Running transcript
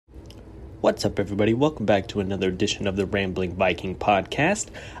What's up, everybody? Welcome back to another edition of the Rambling Viking podcast.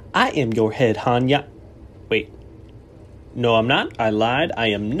 I am your head Hanyak. Wait. No, I'm not. I lied. I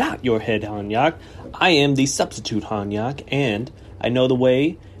am not your head Hanyak. I am the substitute Hanyak, and I know the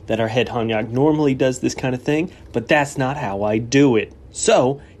way that our head Hanyak normally does this kind of thing, but that's not how I do it.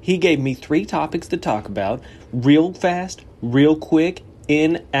 So, he gave me 3 topics to talk about, real fast, real quick,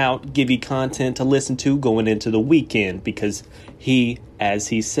 in, out, give you content to listen to going into the weekend, because he, as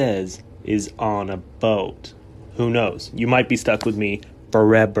he says, is on a boat. Who knows? You might be stuck with me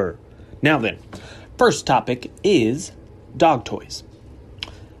forever. Now then, first topic is dog toys.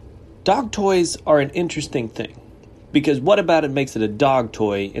 Dog toys are an interesting thing, because what about it makes it a dog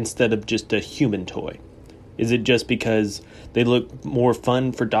toy instead of just a human toy? Is it just because they look more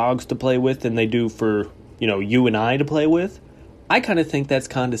fun for dogs to play with than they do for, you and I to play with? I kind of think that's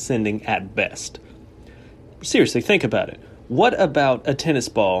condescending at best. Seriously, think about it. What about a tennis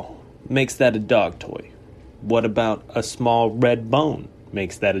ball makes that a dog toy? What about a small red bone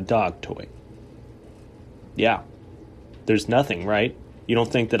makes that a dog toy? Yeah, there's nothing, right? You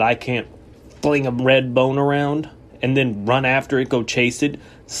don't think that I can't fling a red bone around and then run after it, go chase it,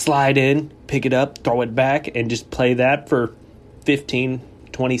 slide in, pick it up, throw it back, and just play that for 15,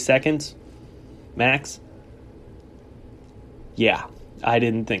 20 seconds max? Yeah, I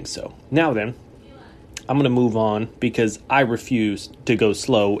didn't think so. Now then, I'm going to move on because I refuse to go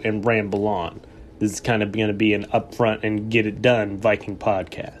slow and ramble on. This is kind of going to be an upfront and get it done Viking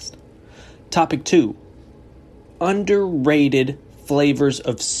podcast. Topic 2, underrated flavors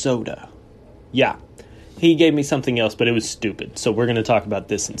of soda. Yeah, he gave me something else, but it was stupid, so we're going to talk about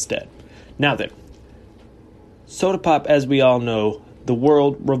this instead. Now then, soda pop, as we all know, the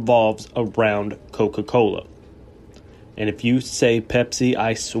world revolves around Coca-Cola. And if you say Pepsi,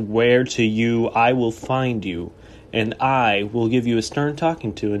 I swear to you, I will find you. And I will give you a stern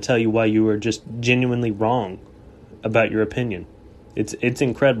talking to and tell you why you are just genuinely wrong about your opinion. It's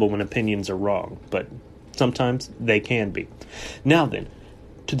incredible when opinions are wrong, but sometimes they can be. Now then,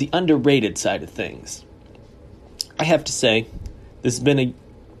 to the underrated side of things. I have to say, this has been a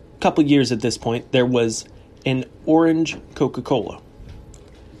couple years at this point. There was an orange Coca-Cola.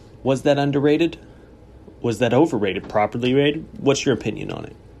 Was that underrated? Was that overrated? Properly rated? What's your opinion on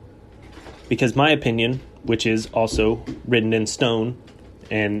it? Because my opinion, which is also written in stone,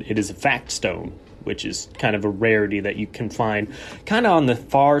 and it is a fact stone, which is kind of a rarity that you can find kind of on the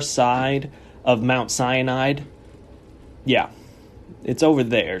far side of Mount Sinai. Yeah, it's over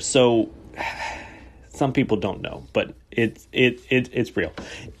there. So some people don't know, but it's real.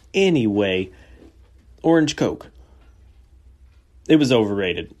 Anyway, Orange Coke. It was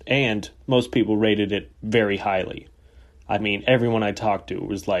overrated, and most people rated it very highly. I mean, everyone I talked to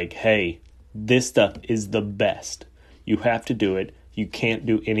was like, hey, this stuff is the best. You have to do it. You can't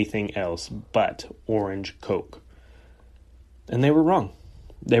do anything else but Orange Coke. And they were wrong.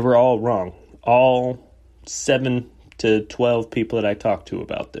 They were all wrong. All 7 to 12 people that I talked to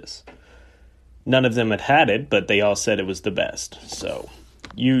about this. None of them had it, but they all said it was the best. So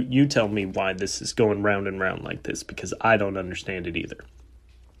you tell me why this is going round and round like this, because I don't understand it either.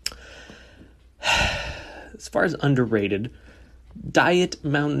 As far as underrated, Diet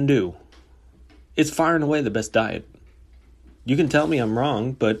Mountain Dew. It's far and away the best diet. You can tell me I'm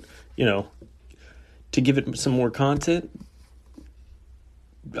wrong, but, to give it some more content,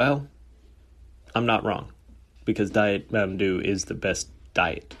 well, I'm not wrong, because Diet Mountain Dew is the best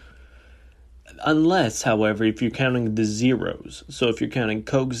diet. Unless, however, if you're counting the zeros. So if you're counting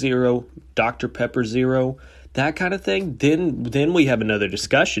Coke Zero, Dr. Pepper Zero, that kind of thing, then we have another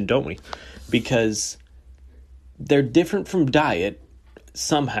discussion, don't we? Because they're different from diet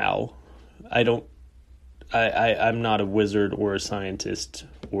somehow. I'm not a wizard or a scientist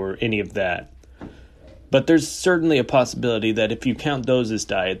or any of that. But there's certainly a possibility that if you count those as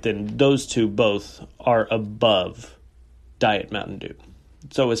diet, then those two both are above Diet Mountain Dew.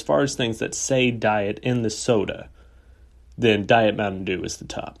 So as far as things that say diet in the soda, then Diet Mountain Dew is the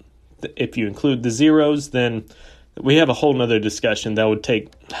top. If you include the zeros, then we have a whole nother discussion that would take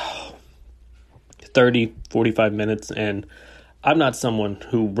 30, 45 minutes, and I'm not someone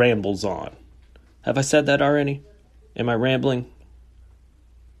who rambles on. Have I said that already? Am I rambling?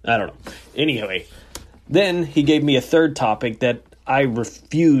 I don't know. Anyway, then he gave me a third topic that I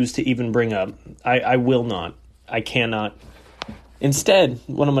refuse to even bring up. I will not. I cannot. Instead,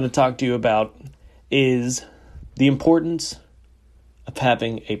 what I'm going to talk to you about is the importance of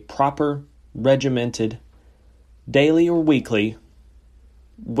having a proper, regimented, daily or weekly,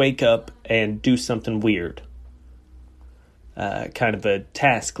 wake up and do something weird. Kind of a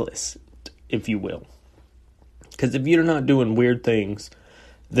task list, if you will. Because if you're not doing weird things,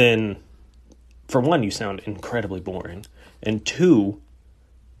 then for one, you sound incredibly boring. And two,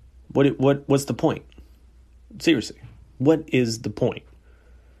 what's the point? Seriously, what is the point?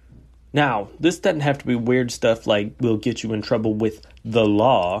 Now, this doesn't have to be weird stuff like will get you in trouble with the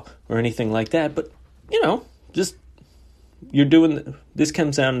law or anything like that, but, just, this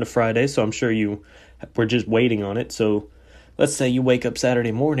comes out on a Friday, so I'm sure we're just waiting on it. So let's say you wake up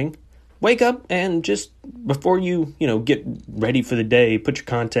Saturday morning, wake up and just before you, get ready for the day, put your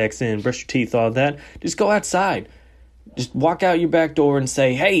contacts in, brush your teeth, all that, just go outside. Just walk out your back door and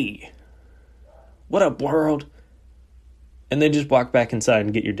say, hey, what up, world? And then just walk back inside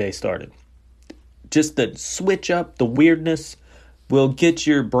and get your day started. Just the switch up, the weirdness will get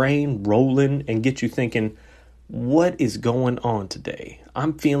your brain rolling and get you thinking, what is going on today?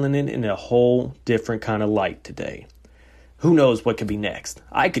 I'm feeling it in a whole different kind of light today. Who knows what could be next?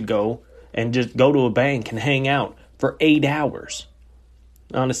 I could go and just go to a bank and hang out for 8 hours.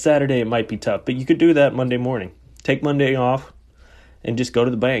 On a Saturday, it might be tough, but you could do that Monday morning. Take Monday off and just go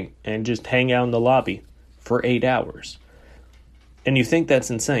to the bank and just hang out in the lobby for 8 hours. And you think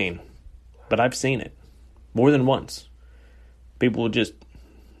that's insane, but I've seen it more than once. People will just,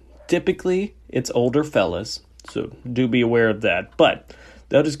 typically it's older fellas, so do be aware of that. But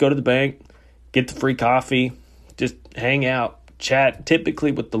they'll just go to the bank, get the free coffee, just hang out, chat,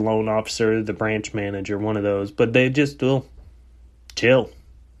 typically with the loan officer, the branch manager, one of those. But they just will chill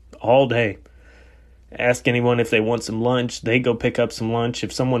all day. Ask anyone if they want some lunch. They go pick up some lunch.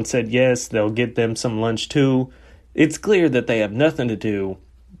 If someone said yes, they'll get them some lunch too. It's clear that they have nothing to do.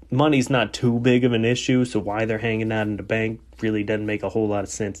 Money's not too big of an issue, so why they're hanging out in the bank really doesn't make a whole lot of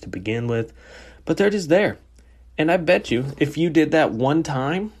sense to begin with. But they're just there. And I bet you, if you did that one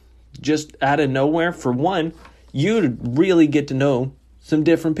time, just out of nowhere, for one, you'd really get to know some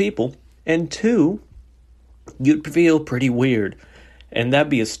different people. And two, you'd feel pretty weird. And that'd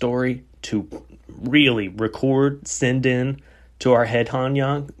be a story to really record, send in to our head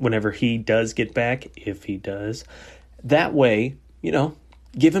Hanyang whenever he does get back, if he does. That way,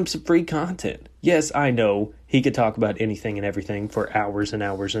 give him some free content. Yes, I know he could talk about anything and everything for hours and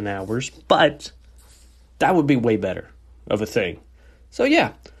hours and hours, but that would be way better of a thing. So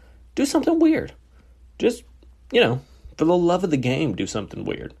yeah, do something weird. Just, for the love of the game, do something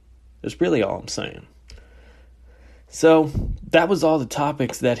weird. That's really all I'm saying. So that was all the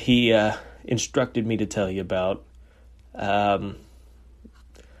topics that he instructed me to tell you about.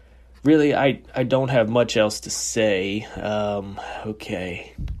 Really, I don't have much else to say.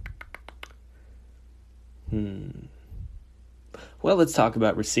 Okay. Well, let's talk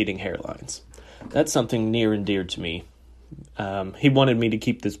about receding hairlines. That's something near and dear to me. He wanted me to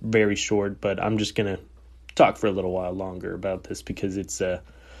keep this very short, but I'm just going to talk for a little while longer about this because it's a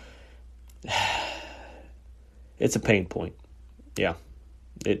pain point. Yeah,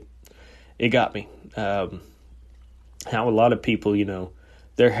 it got me. How a lot of people,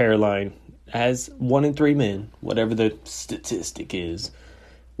 their hairline, as 1 in 3 men, whatever the statistic is,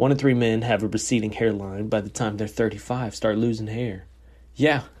 1 in 3 men have a receding hairline by the time they're 35, start losing hair.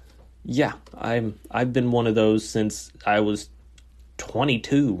 Yeah, I've been one of those since I was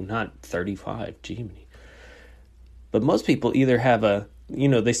 22, not 35, Jiminy. But most people either have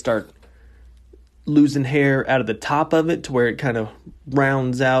they start losing hair out of the top of it to where it kind of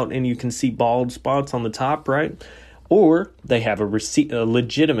rounds out and you can see bald spots on the top, right? Or they have a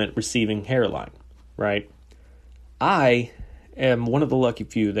legitimate receding hairline, right? I am one of the lucky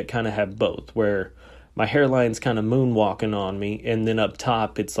few that kind of have both, where my hairline's kind of moonwalking on me, and then up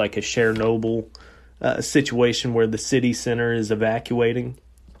top it's like a Chernobyl situation where the city center is evacuating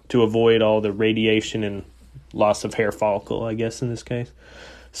to avoid all the radiation and loss of hair follicle, I guess, in this case.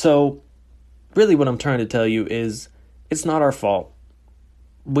 So really what I'm trying to tell you is it's not our fault.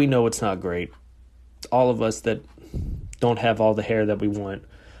 We know it's not great. It's all of us that don't have all the hair that we want,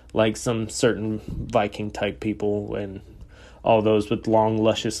 like some certain Viking type people and all those with long,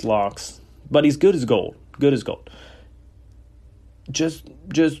 luscious locks. But he's good as gold. Good as gold. Just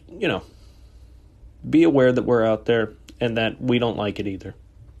be aware that we're out there and that we don't like it either.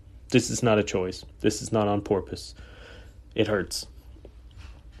 This is not a choice. This is not on purpose. It hurts.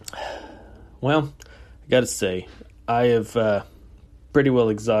 Well, I gotta say, I have pretty well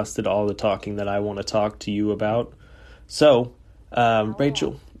exhausted all the talking that I want to talk to you about. So,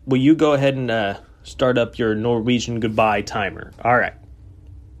 Rachel, will you go ahead and start up your Norwegian goodbye timer? All right.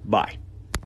 Bye.